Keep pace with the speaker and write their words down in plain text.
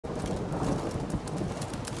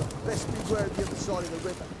best beware of the other side of the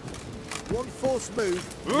river. One false move,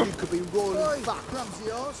 you could be rolling back. Clumsy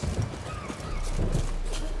horse.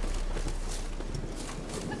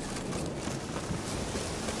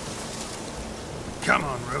 Come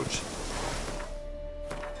on, Roach.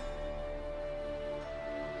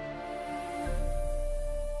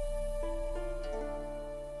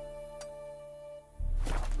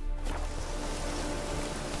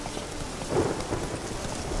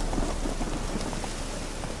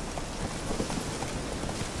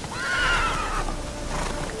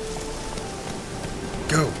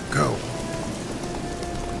 Go, go.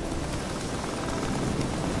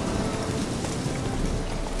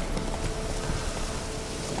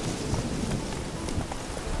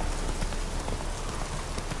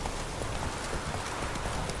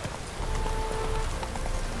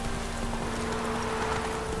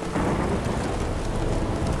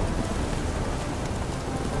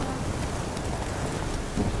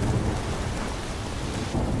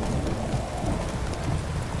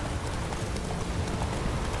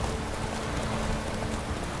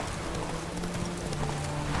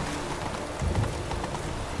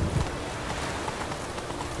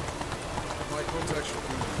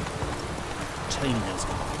 China's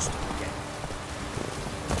lost again.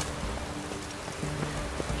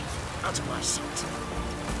 Out of my sight.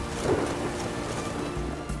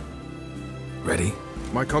 Ready?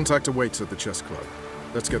 My contact awaits at the chess club.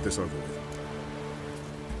 Let's get this over with.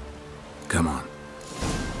 Come on.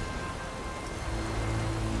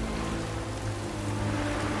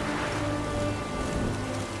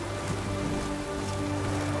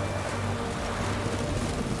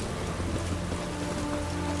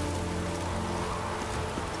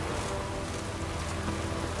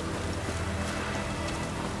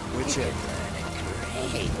 Which you learn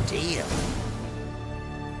a great deal.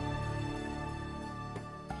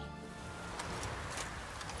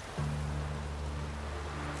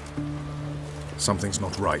 Something's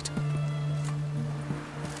not right.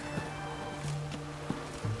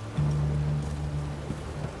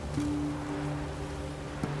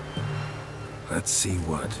 Let's see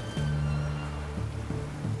what.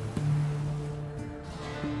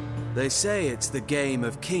 They say it's the game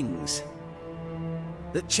of kings.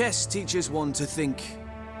 That chess teaches one to think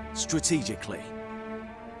strategically.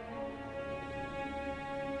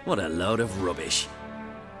 What a load of rubbish.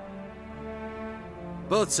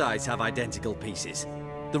 Both sides have identical pieces.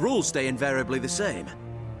 The rules stay invariably the same.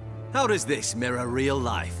 How does this mirror real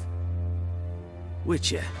life?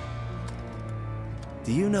 Witcher,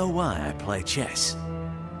 do you know why I play chess?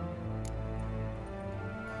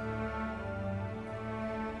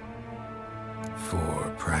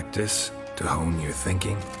 For practice? To hone your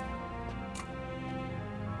thinking?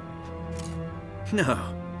 No.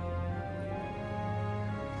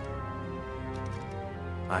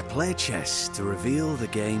 I play chess to reveal the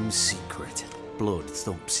game's secret. Blood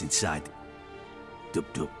thumps inside.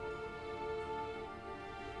 Dub-dub.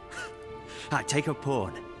 I take a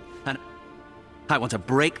pawn, and I want to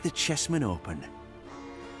break the chessmen open.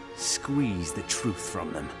 Squeeze the truth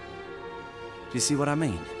from them. Do you see what I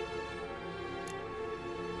mean?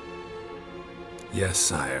 Yes,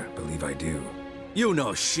 sire. Believe I do. You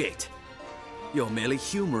know shit. You're merely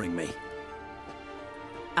humoring me.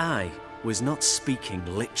 I was not speaking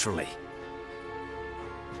literally.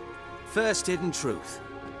 First hidden truth.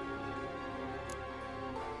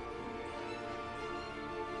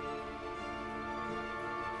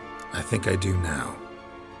 I think I do now.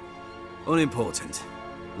 Unimportant.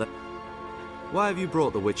 Why have you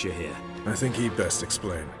brought the Witcher here? I think he'd best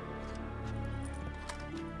explain.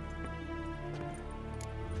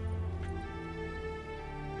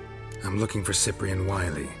 I'm looking for Cyprian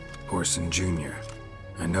Wiley, Orson Jr.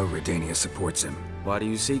 I know Redania supports him. Why do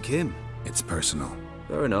you seek him? It's personal.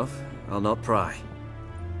 Fair enough. I'll not pry.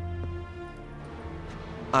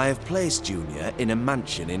 I have placed Junior in a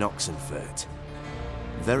mansion in Oxenfurt.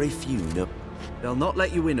 Very few know. They'll not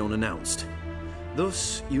let you in unannounced.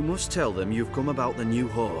 Thus, you must tell them you've come about the new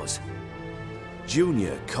whores.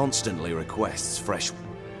 Junior constantly requests fresh...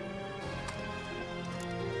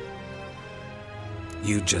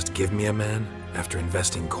 You'd just give me a man, after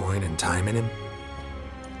investing coin and time in him?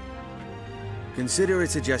 Consider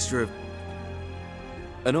it a gesture of...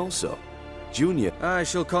 And also, Junior, I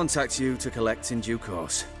shall contact you to collect in due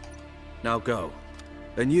course. Now go.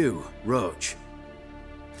 And you, Roach.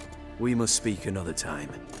 We must speak another time.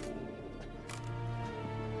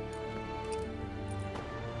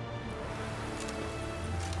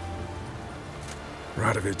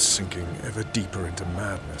 Radovid's sinking ever deeper into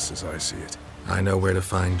madness as I see it. I know where to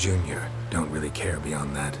find Junior. Don't really care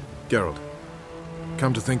beyond that. Geralt,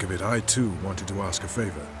 come to think of it, I too wanted to ask a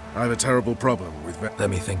favor. I have a terrible problem with Let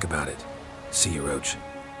me think about it. See you, Roach.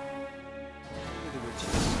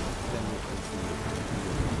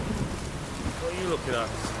 What are you looking at?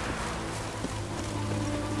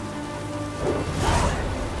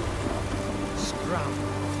 Scram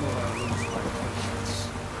before I lose my patience.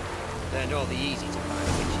 Learned all the easy to find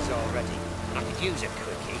witches already. I could use a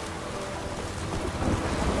quickie.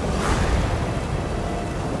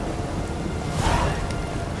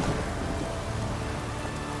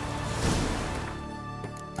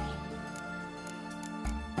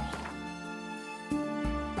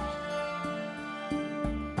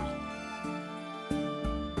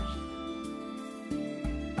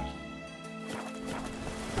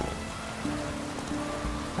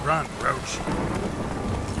 Run, Roach.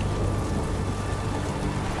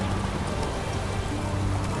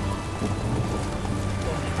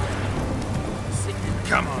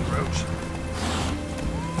 Come on, Roach.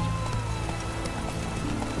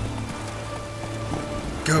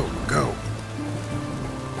 Go.